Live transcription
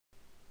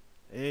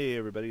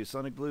everybody,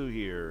 SonicBlu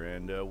here,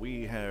 and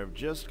we have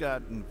just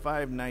gotten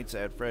Five Nights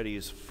at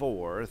Freddy's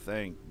 4,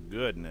 thank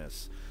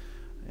goodness.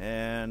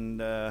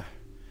 And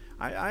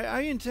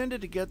I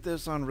intended to get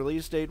this on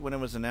release date when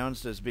it was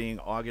announced as being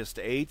August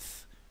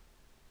 8th,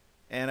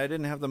 and I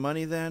didn't have the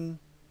money then,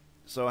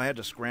 so I had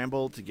to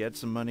scramble to get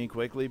some money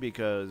quickly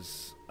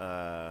because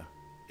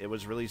it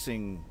was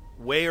releasing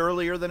way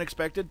earlier than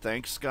expected.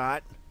 Thanks,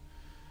 Scott.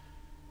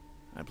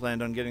 I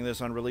planned on getting this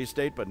on release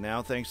date, but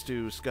now thanks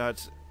to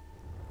Scott's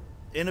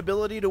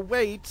inability to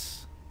wait,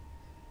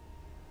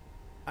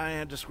 I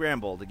had to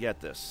scramble to get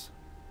this.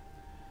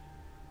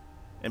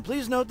 And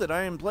please note that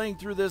I am playing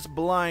through this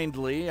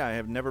blindly. I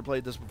have never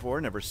played this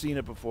before, never seen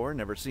it before,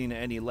 never seen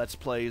any Let's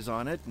Plays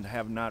on it, and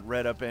have not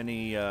read up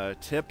any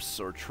tips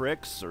or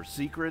tricks or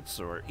secrets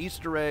or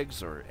Easter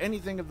eggs or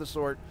anything of the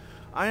sort.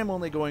 I am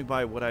only going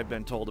by what I've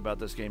been told about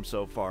this game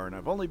so far, and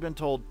I've only been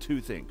told two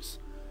things.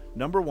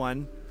 Number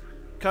one,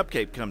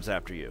 Cupcake comes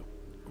after you.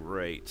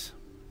 Great.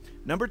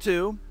 Number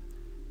two,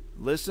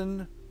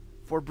 listen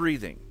for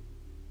breathing.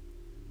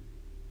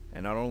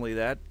 And not only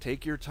that,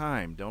 take your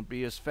time. Don't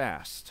be as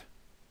fast.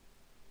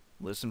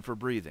 Listen for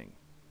breathing.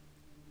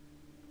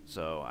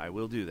 So I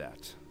will do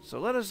that. So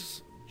let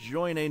us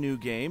join a new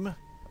game.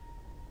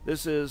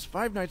 This is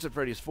Five Nights at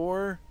Freddy's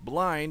 4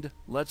 Blind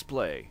Let's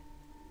Play.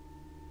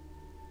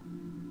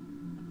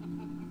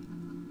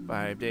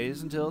 5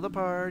 days until the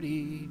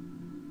party.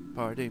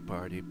 Party,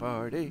 party,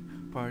 party,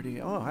 party.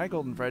 Oh, hi,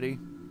 Golden Freddy.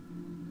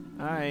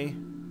 Hi.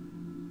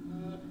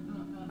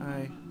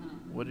 Hi.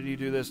 What did he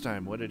do this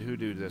time? What did who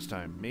do this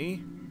time?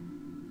 Me?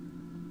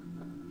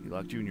 He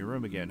locked you in your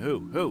room again.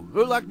 Who? Who?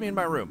 Who locked me in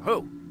my room?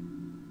 Who?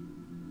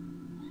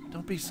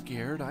 Don't be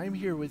scared. I'm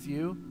here with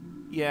you.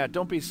 Yeah,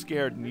 don't be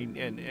scared.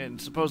 And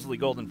supposedly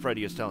Golden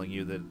Freddy is telling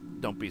you that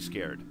don't be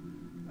scared.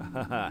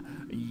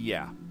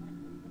 Yeah.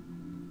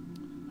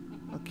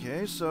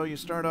 Okay, so you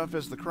start off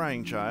as the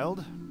crying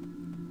child.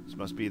 This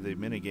must be the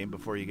minigame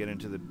before you get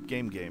into the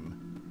game.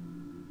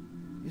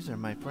 These are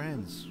my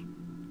friends.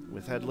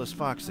 With Headless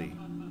Foxy.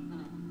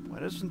 Why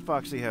doesn't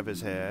Foxy have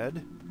his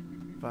head?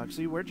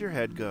 Foxy, where'd your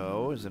head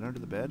go? Is it under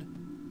the bed?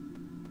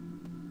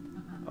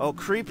 Oh,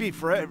 creepy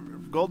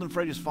Golden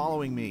Freddy's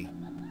following me.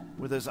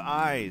 With his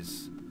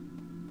eyes.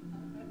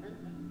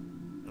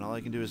 And all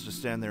I can do is just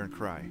stand there and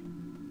cry.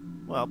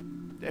 Well,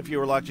 if you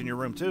were locked in your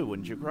room too,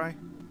 wouldn't you cry?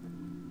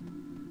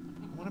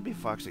 I want to be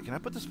Foxy. Can I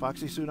put this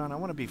Foxy suit on? I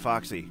want to be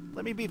Foxy.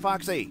 Let me be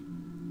Foxy!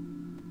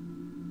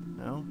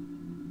 No?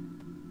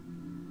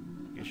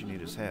 I guess you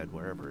need his head,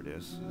 wherever it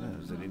is.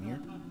 Is it in here?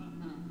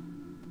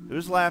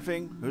 Who's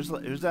laughing? Who's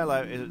that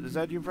laughing? Is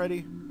that you,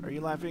 Freddy? Are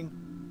you laughing?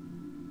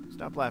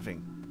 Stop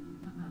laughing.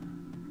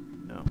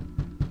 No.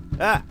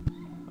 Ah!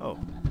 Oh.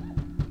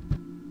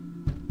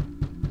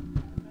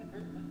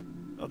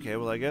 Okay,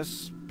 well, I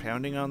guess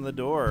pounding on the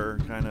door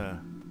kind of...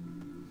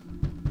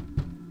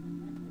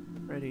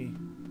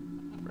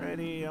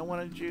 Freddy, I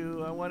want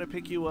to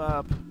pick you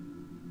up.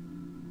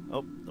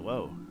 Oh,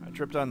 whoa. I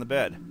tripped on the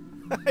bed.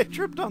 I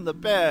tripped on the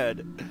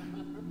bed.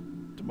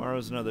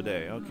 Tomorrow's another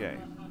day. Okay.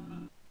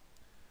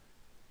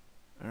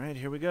 Alright,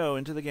 here we go.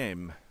 Into the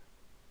game.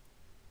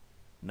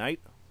 Night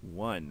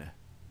 1.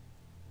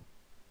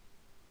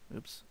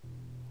 Oops.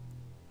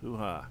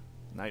 Hoo-ha.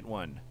 Night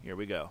 1. Here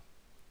we go.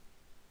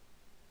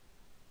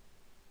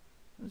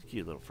 There's a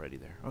cute little Freddy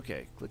there.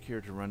 Okay, click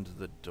here to run to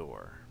the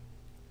door.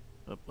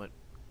 Oh, what?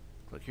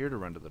 Click here to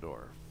run to the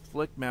door.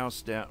 Flick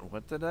mouse down.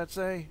 What did that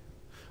say?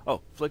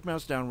 Oh, flick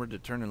mouse downward to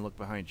turn and look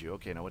behind you.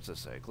 Okay, now what's this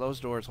say? Close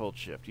doors, hold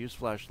shift. Use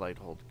flashlight,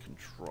 hold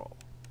control.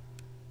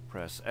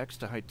 Press X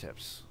to hide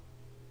tips.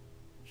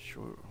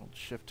 Sure, hold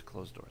shift to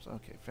close doors.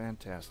 Okay,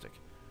 fantastic.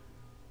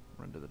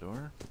 Run to the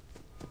door.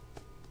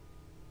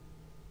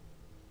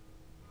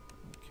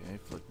 Okay,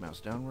 flick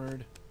mouse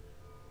downward.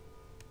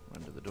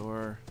 Run to the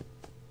door.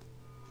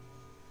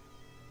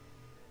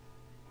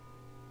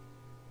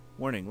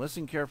 Warning,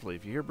 listen carefully.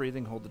 If you hear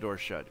breathing, hold the door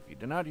shut. If you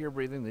do not hear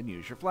breathing, then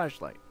use your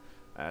flashlight.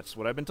 That's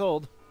what I've been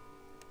told.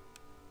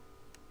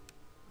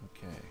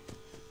 Okay.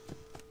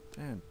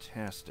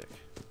 Fantastic.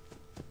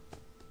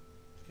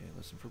 Okay,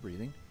 listen for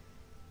breathing.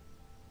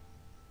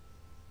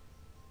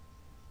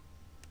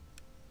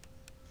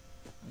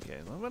 Okay,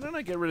 well, why don't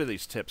I get rid of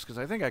these tips, because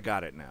I think I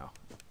got it now.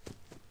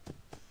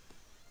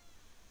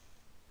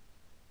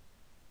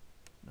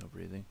 No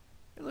breathing.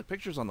 Hey, look,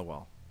 pictures on the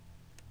wall.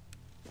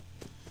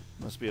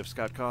 Must be of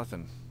Scott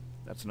Cawthon.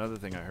 That's another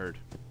thing I heard.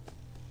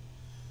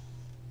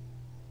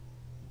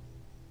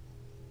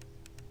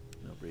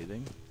 No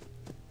breathing.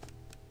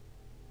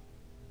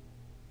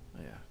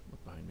 Oh yeah,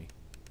 look behind me.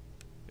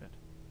 Good.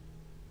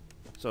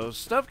 So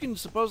stuff can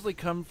supposedly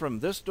come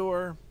from this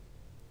door,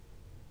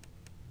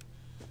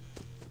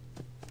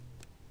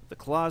 the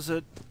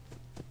closet,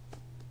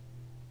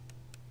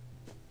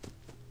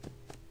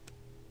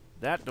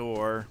 that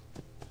door,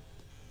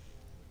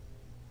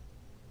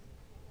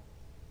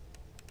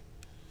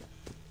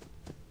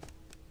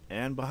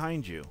 and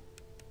behind you.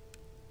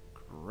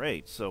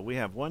 Great. So we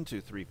have 1,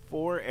 2, 3,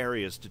 4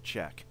 areas to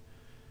check.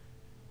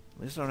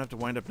 At least I don't have to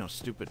wind up no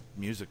stupid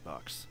music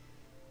box.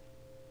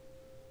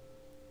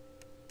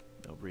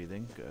 No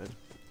breathing. Good.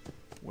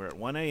 We're at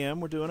 1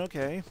 a.m. We're doing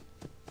okay.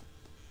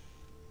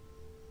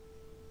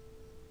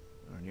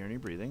 Don't hear any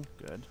breathing.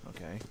 Good.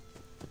 Okay.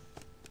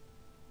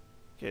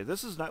 Okay,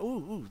 this is not...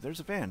 Ooh, there's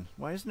a fan.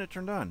 Why isn't it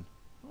turned on?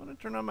 I want to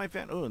turn on my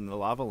fan. Oh, and the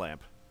lava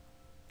lamp.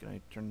 Can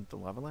I turn the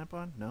lava lamp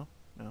on? No?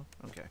 No?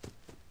 Okay.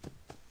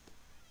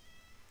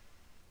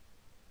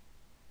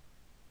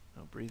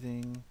 No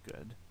breathing.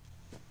 Good.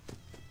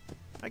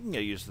 I can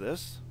get used to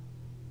this.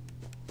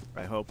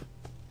 I hope.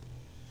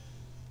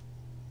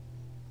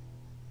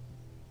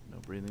 No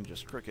breathing,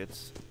 just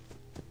crickets.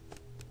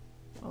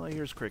 All I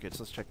hear is crickets.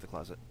 Let's check the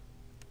closet.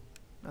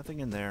 Nothing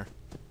in there.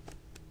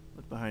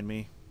 Look behind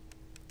me.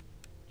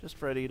 Just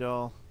Freddy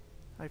doll.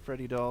 Hi,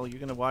 Freddy doll. You're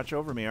gonna watch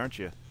over me, aren't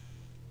you?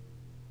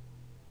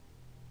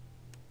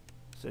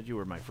 Said you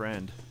were my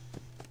friend.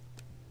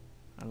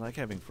 I like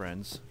having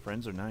friends.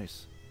 Friends are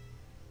nice.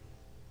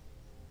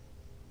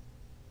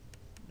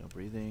 No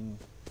breathing.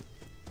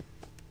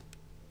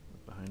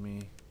 Look behind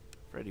me.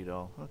 Freddy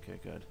doll. Okay,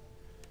 good.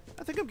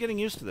 I think I'm getting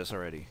used to this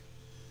already.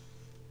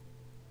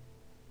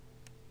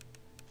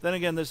 Then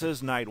again, this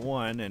is night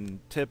 1, and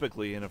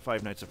typically in a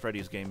Five Nights at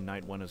Freddy's game,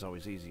 night 1 is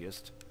always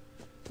easiest.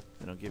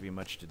 They don't give you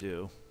much to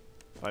do.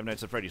 Five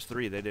Nights at Freddy's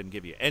 3, they didn't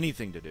give you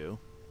anything to do.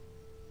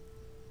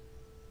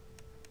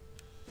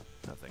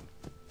 Nothing.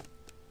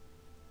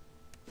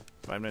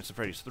 Five Nights at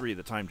Freddy's 3,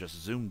 the time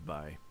just zoomed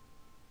by.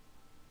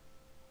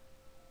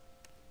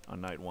 On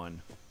night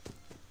 1.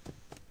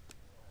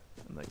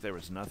 And like there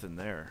was nothing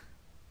there.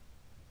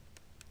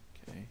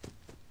 Okay.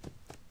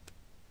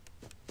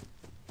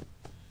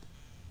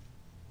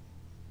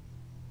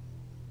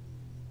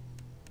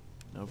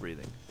 No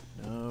breathing.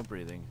 No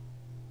breathing.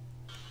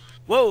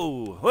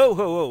 Whoa! Whoa, whoa,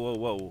 whoa, whoa,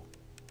 whoa.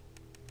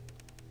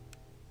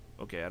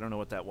 Okay, I don't know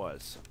what that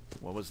was.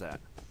 What was that?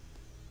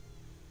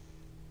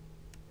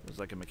 It was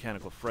like a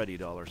mechanical Freddy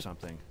doll or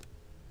something.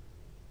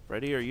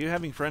 Freddy, are you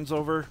having friends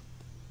over?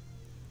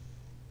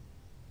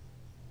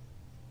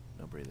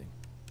 No breathing.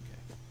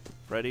 Okay.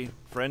 Freddy,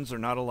 friends are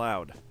not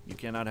allowed. You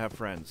cannot have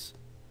friends.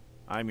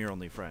 I'm your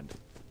only friend.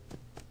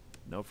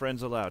 No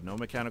friends allowed. No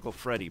mechanical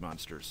Freddy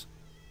monsters.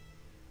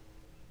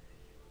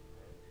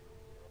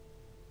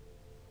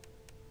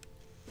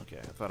 Okay,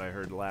 I thought I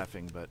heard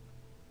laughing, but...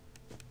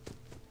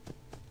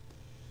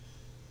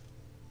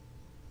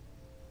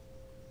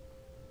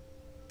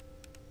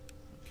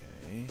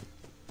 Okay.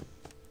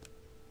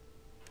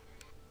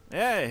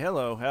 Hey,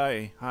 hello,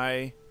 hi,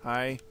 hi,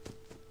 hi.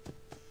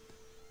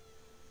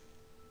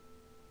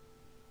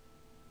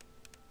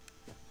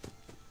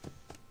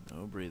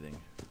 No breathing.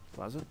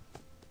 Closet?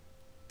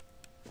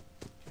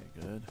 Okay,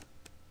 good.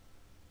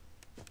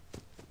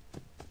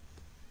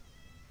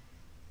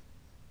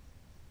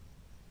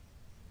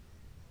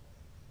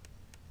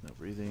 No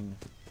breathing.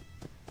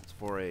 It's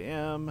 4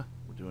 a.m.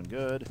 We're doing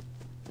good.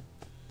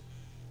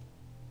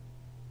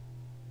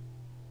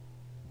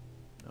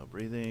 No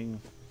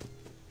breathing.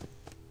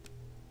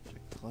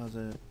 Check the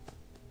closet.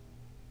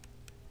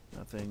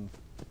 Nothing.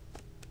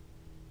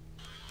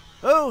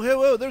 Oh, hey,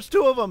 whoa, there's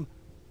 2 of them!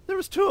 There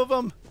was 2 of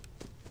them!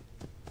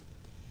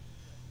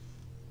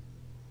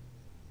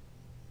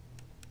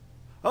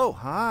 Oh,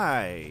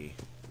 hi!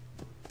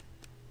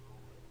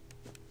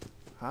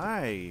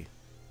 Hi!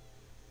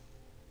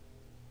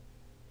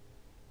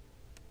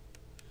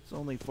 It's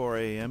only 4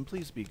 a.m.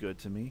 Please be good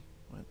to me.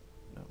 What?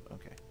 No,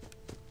 okay.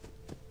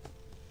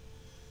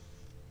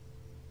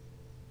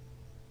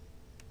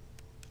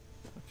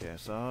 Okay, I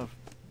saw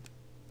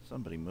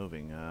somebody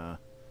moving.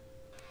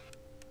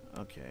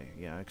 Okay,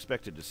 yeah, I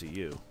expected to see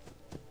you.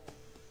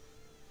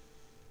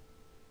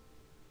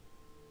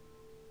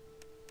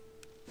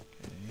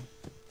 Okay.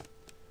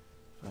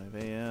 5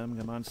 a.m.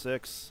 Come on,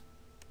 6.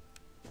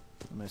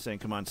 What am I saying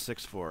come on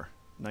 6 for?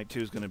 Night 2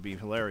 is going to be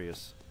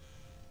hilarious.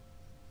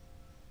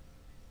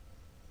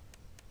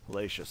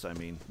 Hellacious, I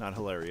mean. Not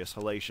hilarious.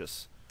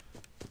 Hellacious.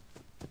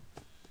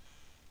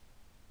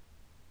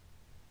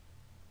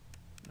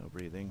 No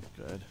breathing.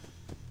 Good.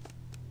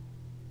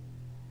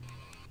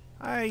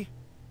 Hi!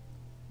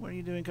 What are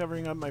you doing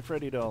covering up my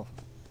Freddy doll?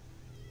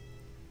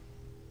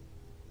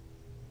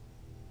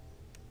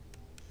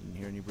 Didn't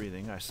hear any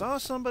breathing. I saw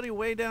somebody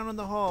way down in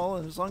the hall,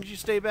 and as long as you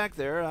stay back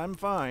there, I'm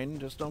fine.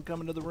 Just don't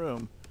come into the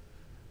room.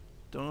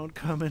 Don't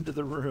come into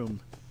the room.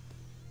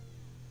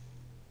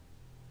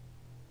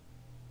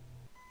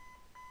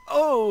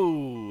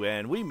 Oh,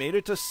 and we made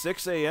it to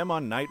 6 a.m.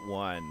 on night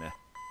 1.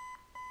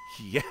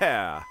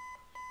 Yeah.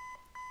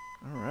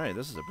 Alright,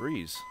 this is a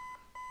breeze.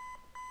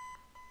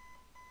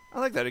 I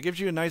like that. It gives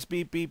you a nice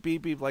beep, beep,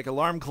 beep, beep, like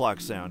alarm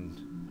clock sound.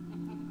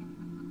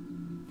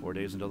 4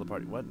 days until the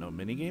party. What? No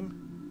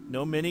minigame?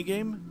 No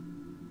minigame?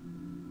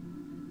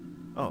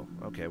 Oh,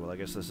 okay. Well, I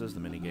guess this is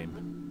the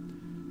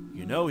minigame.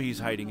 You know he's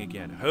hiding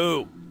again.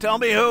 Who? Tell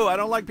me who! I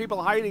don't like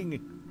people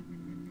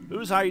hiding!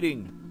 Who's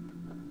hiding?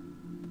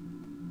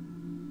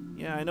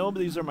 Yeah, I know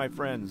these are my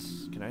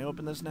friends. Can I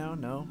open this now?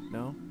 No?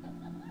 No?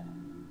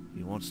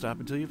 You won't stop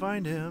until you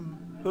find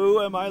him.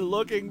 Who am I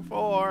looking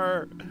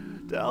for?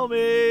 Tell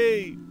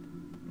me!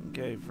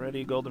 Okay,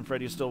 Freddy, Golden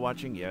Freddy is still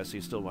watching? Yes,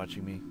 he's still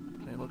watching me.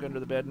 Can I look under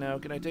the bed now.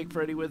 Can I take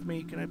Freddy with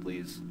me? Can I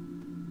please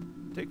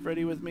take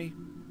Freddy with me?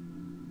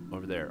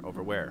 Over there.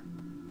 Over where?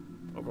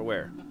 Over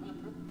where?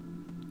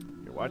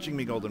 You're watching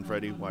me, Golden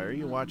Freddy. Why are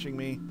you watching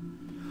me?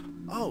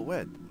 Oh,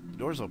 wait. The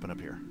door's open up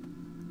here.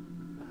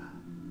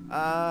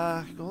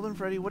 Golden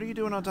Freddy, what are you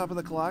doing on top of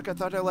the clock? I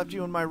thought I left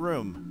you in my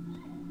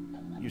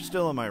room. You're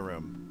still in my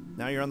room.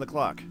 Now you're on the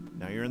clock.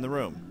 Now you're in the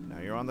room. Now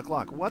you're on the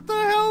clock. What the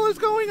hell is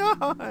going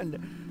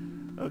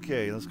on?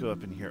 Okay, let's go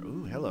up in here.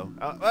 Ooh, hello.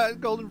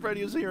 Golden Freddy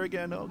is here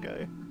again.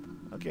 Okay.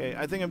 Okay,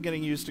 I think I'm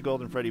getting used to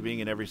Golden Freddy being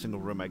in every single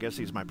room. I guess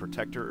he's my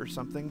protector or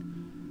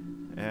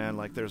something. And,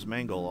 like, there's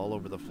Mangle all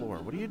over the floor.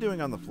 What are you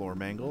doing on the floor,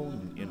 Mangle?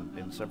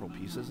 In several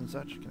pieces and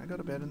such? Can I go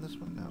to bed in this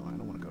one? No, I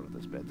don't want to go to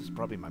this bed. This is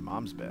probably my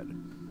mom's bed.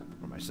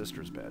 Or my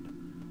sister's bed.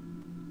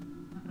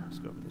 Let's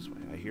go over this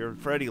way. I hear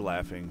Freddy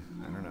laughing.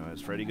 I don't know. Is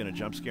Freddy going to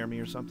jump scare me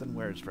or something?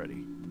 Where's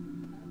Freddy?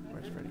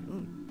 Where's Freddy?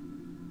 Ooh.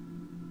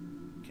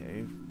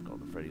 Okay,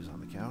 Golden Freddy's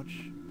on the couch.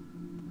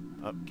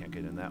 Oh, can't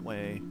get in that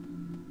way.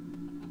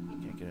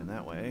 Can't get in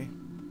that way.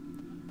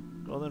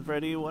 Golden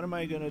Freddy, what am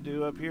I going to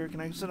do up here?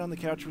 Can I sit on the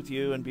couch with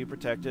you and be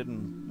protected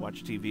and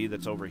watch TV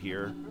that's over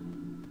here?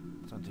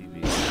 It's on TV.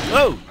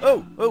 Oh!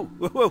 Oh! Oh!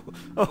 Oh!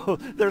 Oh!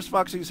 There's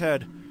Foxy's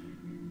head.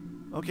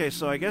 Okay,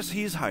 so I guess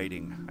he's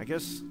hiding. I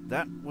guess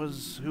that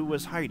was who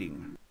was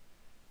hiding.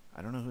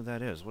 I don't know who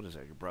that is. What is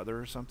that, your brother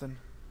or something?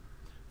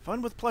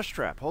 Fun with Plush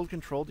Trap. Hold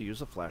control to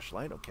use a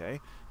flashlight. Okay.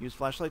 Use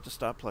flashlight to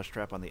stop Plush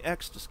Trap on the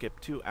X to skip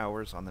 2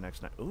 hours on the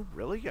next night. Ooh,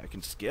 really? I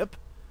can skip?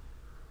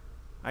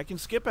 I can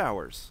skip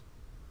hours.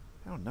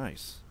 How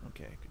nice.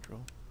 Okay,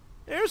 control.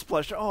 There's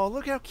Plush. Oh,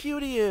 look how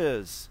cute he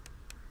is.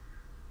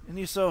 And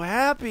he's so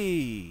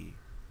happy.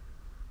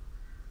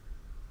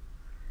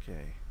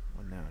 Okay.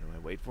 What now? Do I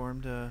wait for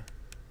him to...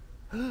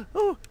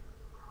 Oh!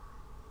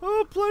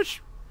 Oh,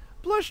 Plush!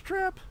 Plush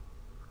Trap!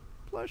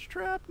 Plush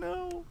Trap,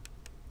 no!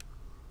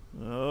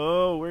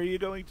 Oh, where are you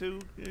going to?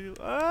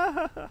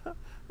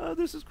 Oh,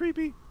 this is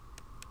creepy.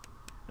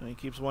 And he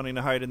keeps wanting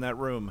to hide in that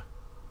room.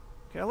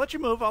 Okay, I'll let you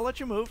move. I'll let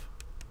you move.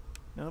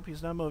 Nope,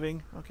 he's not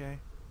moving. Okay.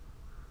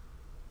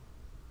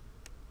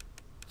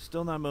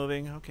 Still not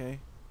moving.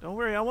 Okay. Don't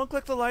worry, I won't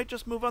click the light.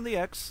 Just move on the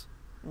X.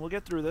 And we'll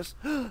get through this.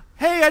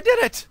 Hey, I did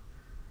it!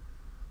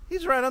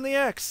 He's right on the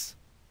X.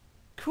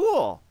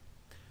 Cool.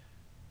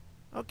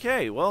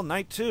 Okay, well,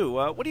 night 2.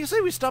 What do you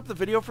say we stop the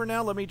video for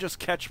now? Let me just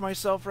catch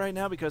myself right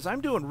now because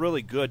I'm doing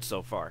really good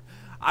so far.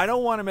 I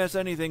don't want to mess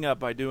anything up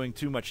by doing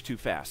too much too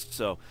fast.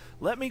 So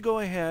let me go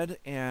ahead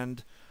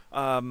and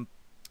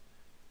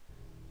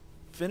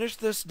finish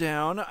this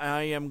down.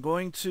 I am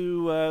going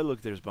to...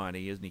 look, there's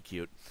Bonnie. Isn't he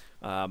cute?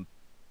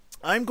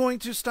 I'm going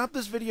to stop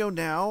this video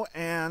now,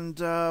 and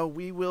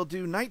we will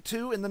do night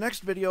 2 in the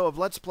next video of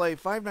Let's Play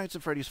Five Nights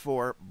at Freddy's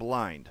 4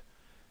 Blind.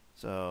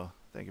 So,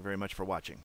 thank you very much for watching.